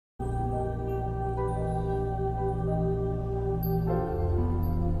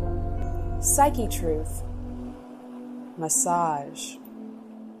Psychetruth. Massage.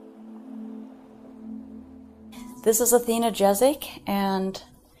 This is Athena Jezik, and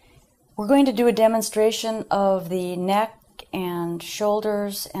we're going to do a demonstration of the neck and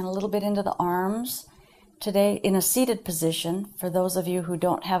shoulders and a little bit into the arms today in a seated position for those of you who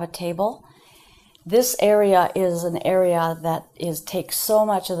don't have a table. This area is an area that takes so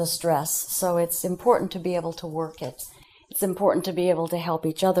much of the stress, so it's important to be able to work it. It's important to be able to help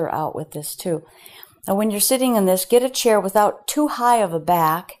each other out with this too. Now when you're sitting in this, get a chair without too high of a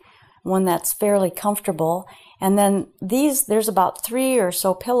back, one that's fairly comfortable. And then there's about 3 or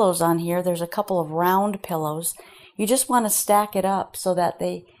so pillows on here. There's a couple of round pillows. You just want to stack it up so that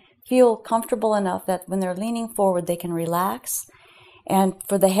they feel comfortable enough that when they're leaning forward, they can relax. And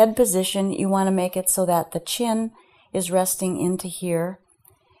for the head position, you want to make it so that the chin is resting into here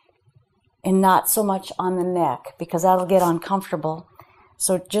and not so much on the neck, because that'll get uncomfortable.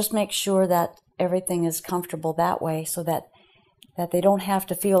 So just make sure that everything is comfortable that way so that they don't have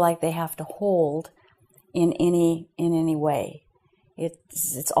to feel like they have to hold in any way.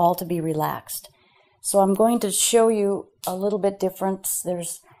 It's all to be relaxed. So I'm going to show you a little bit different.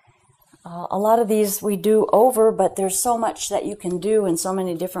 There's a lot of these we do over, but there's so much that you can do and so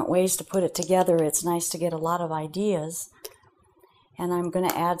many different ways to put it together. It's nice to get a lot of ideas. And I'm going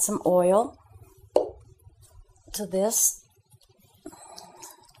to add some oil to this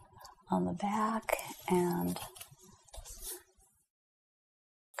on the back and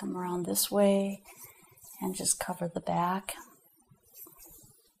come around this way and just cover the back.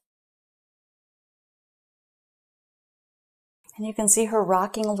 And you can see her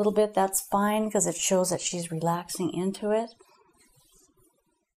rocking a little bit. That's fine because it shows that she's relaxing into it.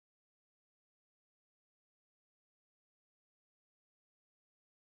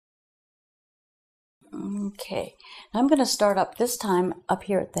 Okay, now I'm going to start up this time up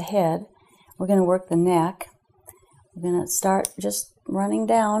here at the head. We're going to work the neck. We're going to start just running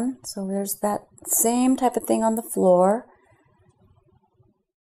down. So there's that same type of thing on the floor.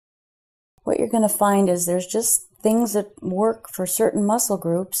 What you're going to find is there's just things that work for certain muscle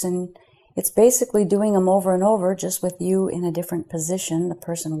groups, and it's basically doing them over and over, just with you in a different position, the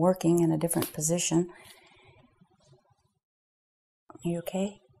person working in a different position. Are you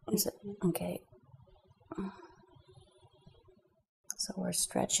okay? Is it okay? So we're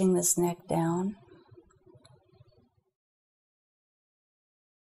stretching this neck down.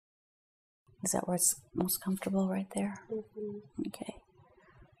 Is that where it's most comfortable, right there? Mm-hmm. Okay.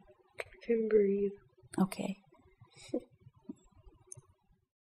 I can breathe. Okay.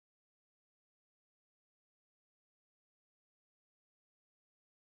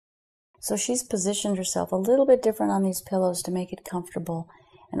 So she's positioned herself a little bit different on these pillows to make it comfortable,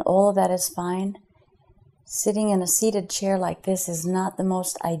 and all of that is fine. Sitting in a seated chair like this is not the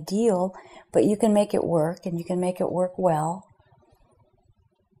most ideal, but you can make it work, and you can make it work well.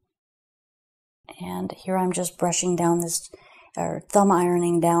 And here I'm just brushing down this, or thumb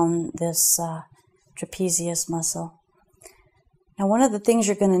ironing down this trapezius muscle. Now one of the things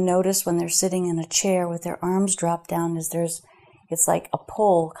you're going to notice when they're sitting in a chair with their arms dropped down is it's like a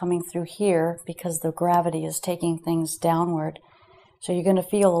pull coming through here because the gravity is taking things downward. So you're going to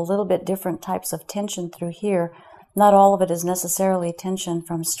feel a little bit different types of tension through here. Not all of it is necessarily tension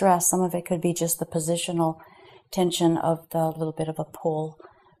from stress. Some of it could be just the positional tension of the little bit of a pull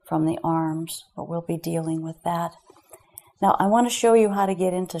from the arms, but we'll be dealing with that. Now I want to show you how to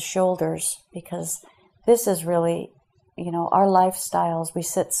get into shoulders, because this is really, our lifestyles. We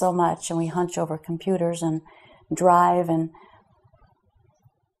sit so much and we hunch over computers and drive and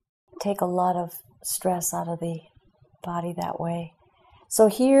take a lot of stress out of the body that way. So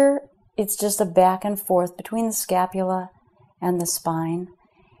here it's just a back and forth between the scapula and the spine.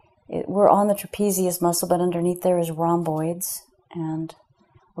 We're on the trapezius muscle, but underneath there is rhomboids, and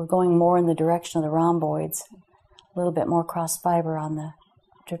we're going more in the direction of the rhomboids, a little bit more cross fiber on the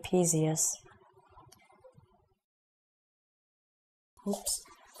trapezius. Oops.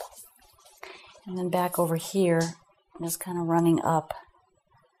 And then back over here, just kind of running up.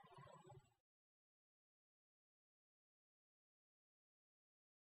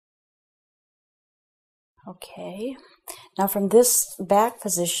 Okay, now from this back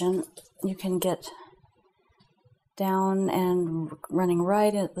position, you can get down and running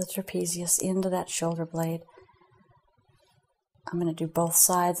right at the trapezius into that shoulder blade. I'm going to do both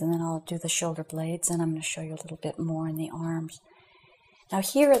sides, and then I'll do the shoulder blades, and I'm going to show you a little bit more in the arms. Now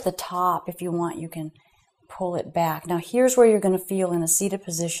here at the top, if you want, you can pull it back. Now here's where you're going to feel in a seated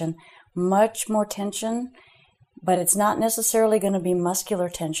position much more tension, but it's not necessarily going to be muscular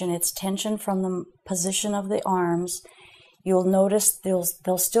tension. It's tension from the position of the arms you'll notice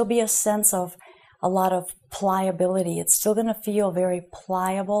there'll still be a sense of a lot of pliability. It's still going to feel very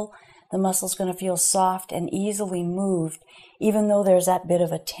pliable. The muscle's going to feel soft and easily moved, even though there's that bit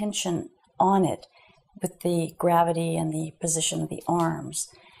of a tension on it with the gravity and the position of the arms.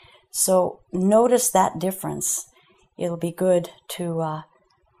 So notice that difference. It'll be good to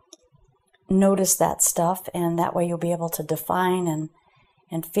notice that stuff, and that way you'll be able to define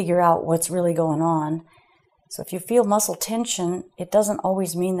and figure out what's really going on. So if you feel muscle tension, it doesn't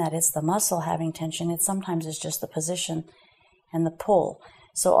always mean that it's the muscle having tension. Sometimes it's just the position and the pull.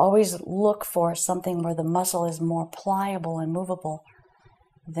 So always look for something where the muscle is more pliable and movable.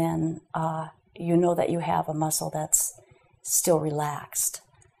 Then you know that you have a muscle that's still relaxed.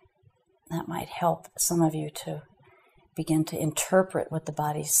 That might help some of you to begin to interpret what the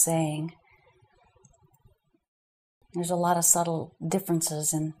body's saying. There's a lot of subtle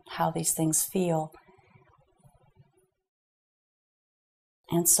differences in how these things feel.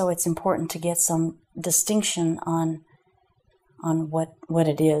 And so it's important to get some distinction on what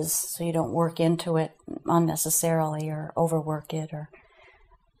it is, so you don't work into it unnecessarily or overwork it or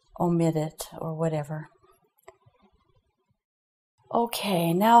omit it or whatever.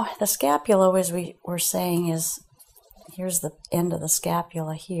 Okay, now the scapula, as we were saying, here's the end of the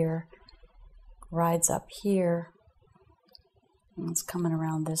scapula here, rides up here, and it's coming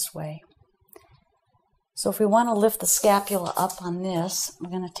around this way. So if we want to lift the scapula up on this,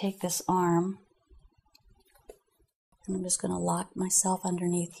 I'm going to take this arm, and I'm just going to lock myself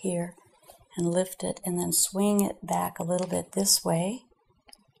underneath here and lift it, and then swing it back a little bit this way,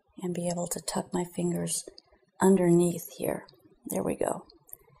 and be able to tuck my fingers underneath here. There we go.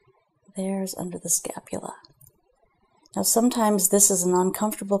 There's under the scapula. Now sometimes this is an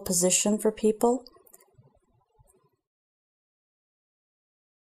uncomfortable position for people,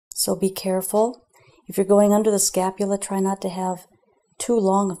 so be careful. If you're going under the scapula, try not to have too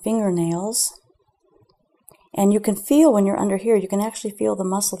long fingernails. And you can feel when you're under here, you can actually feel the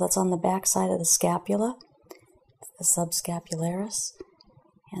muscle that's on the back side of the scapula, the subscapularis,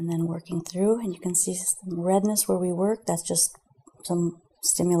 and then working through, and you can see some redness where we work. That's just some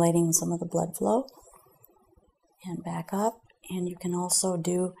stimulating some of the blood flow. And back up, and you can also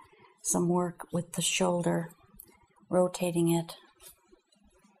do some work with the shoulder, rotating it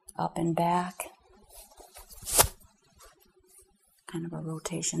up and back, kind of a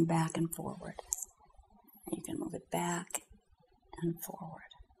rotation back and forward. You can move it back and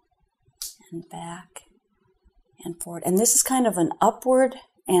forward, and back and forward. And this is kind of an upward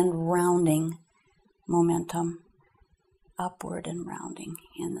and rounding momentum. Upward and rounding,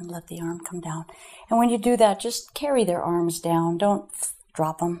 and then let the arm come down. And when you do that, just carry their arms down. Don't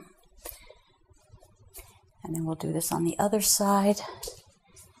drop them. And then we'll do this on the other side.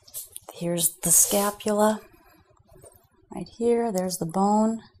 Here's the scapula. Right here, there's the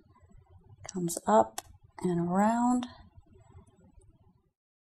bone. Comes up and around.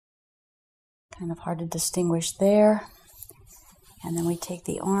 Kind of hard to distinguish there. And then we take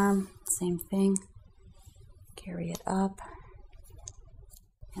the arm, same thing. Carry it up.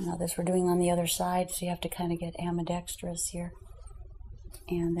 And now this we're doing on the other side, so you have to kind of get ambidextrous here.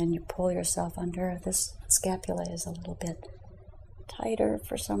 And then you pull yourself under. This scapula is a little bit tighter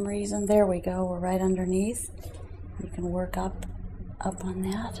for some reason. There we go, we're right underneath. You can work up on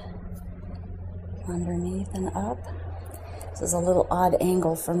that. Underneath and up. This is a little odd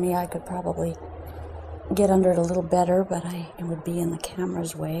angle for me. I could probably get under it a little better, but it would be in the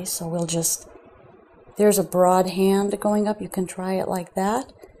camera's way, so we'll just... There's a broad hand going up. You can try it like that.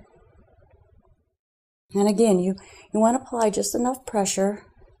 And again, you want to apply just enough pressure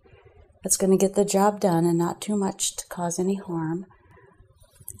that's going to get the job done and not too much to cause any harm.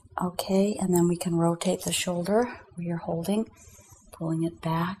 Okay, and then we can rotate the shoulder where you're holding, pulling it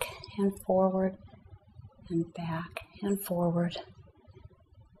back and forward and back and forward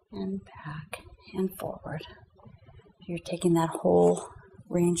and back and forward. You're taking that whole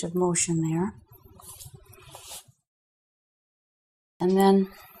range of motion there. And then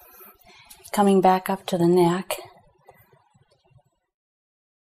coming back up to the neck,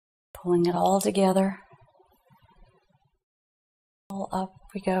 pulling it all together. All up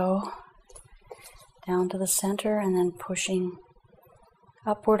we go, down to the center, and then pushing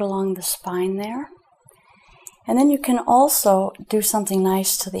upward along the spine there. And then you can also do something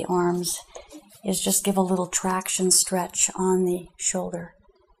nice to the arms, is just give a little traction stretch on the shoulder.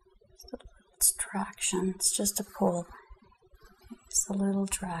 It's traction, it's just a pull. Just a little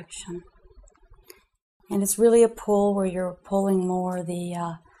traction. And it's really a pull where you're pulling more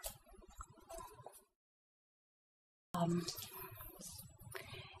the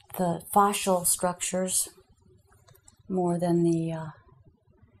fascial structures more than the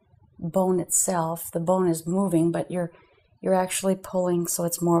bone itself. The bone is moving, but you're actually pulling, so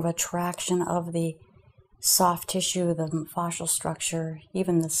it's more of a traction of the soft tissue, the fascial structure,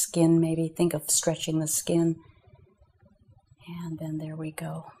 even the skin maybe. Think of stretching the skin. And then there we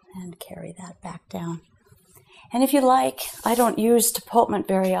go. And carry that back down. And if you like, I don't use tapotement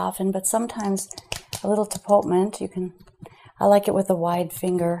very often, but sometimes a little tapotement, I like it with a wide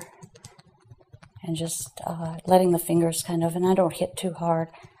finger and just letting the fingers kind of, and I don't hit too hard.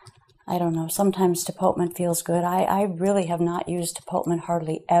 I don't know, sometimes tapotement feels good. I really have not used tapotement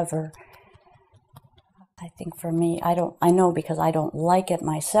hardly ever. I think for me, I know because I don't like it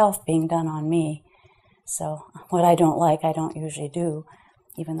myself being done on me. So what I don't like, I don't usually do,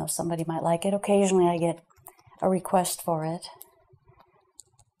 even though somebody might like it. Occasionally I get a request for it.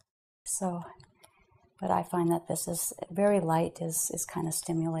 So, but I find that this is very light, is kind of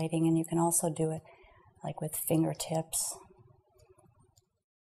stimulating, and you can also do it like with fingertips.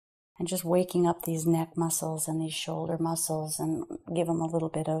 And just waking up these neck muscles and these shoulder muscles and give them a little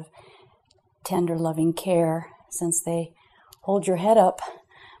bit of tender, loving care, since they hold your head up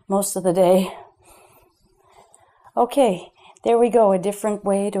most of the day. Okay, there we go, a different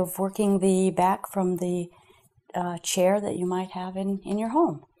way of working the back from the chair that you might have in your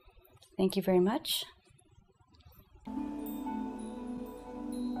home. Thank you very much.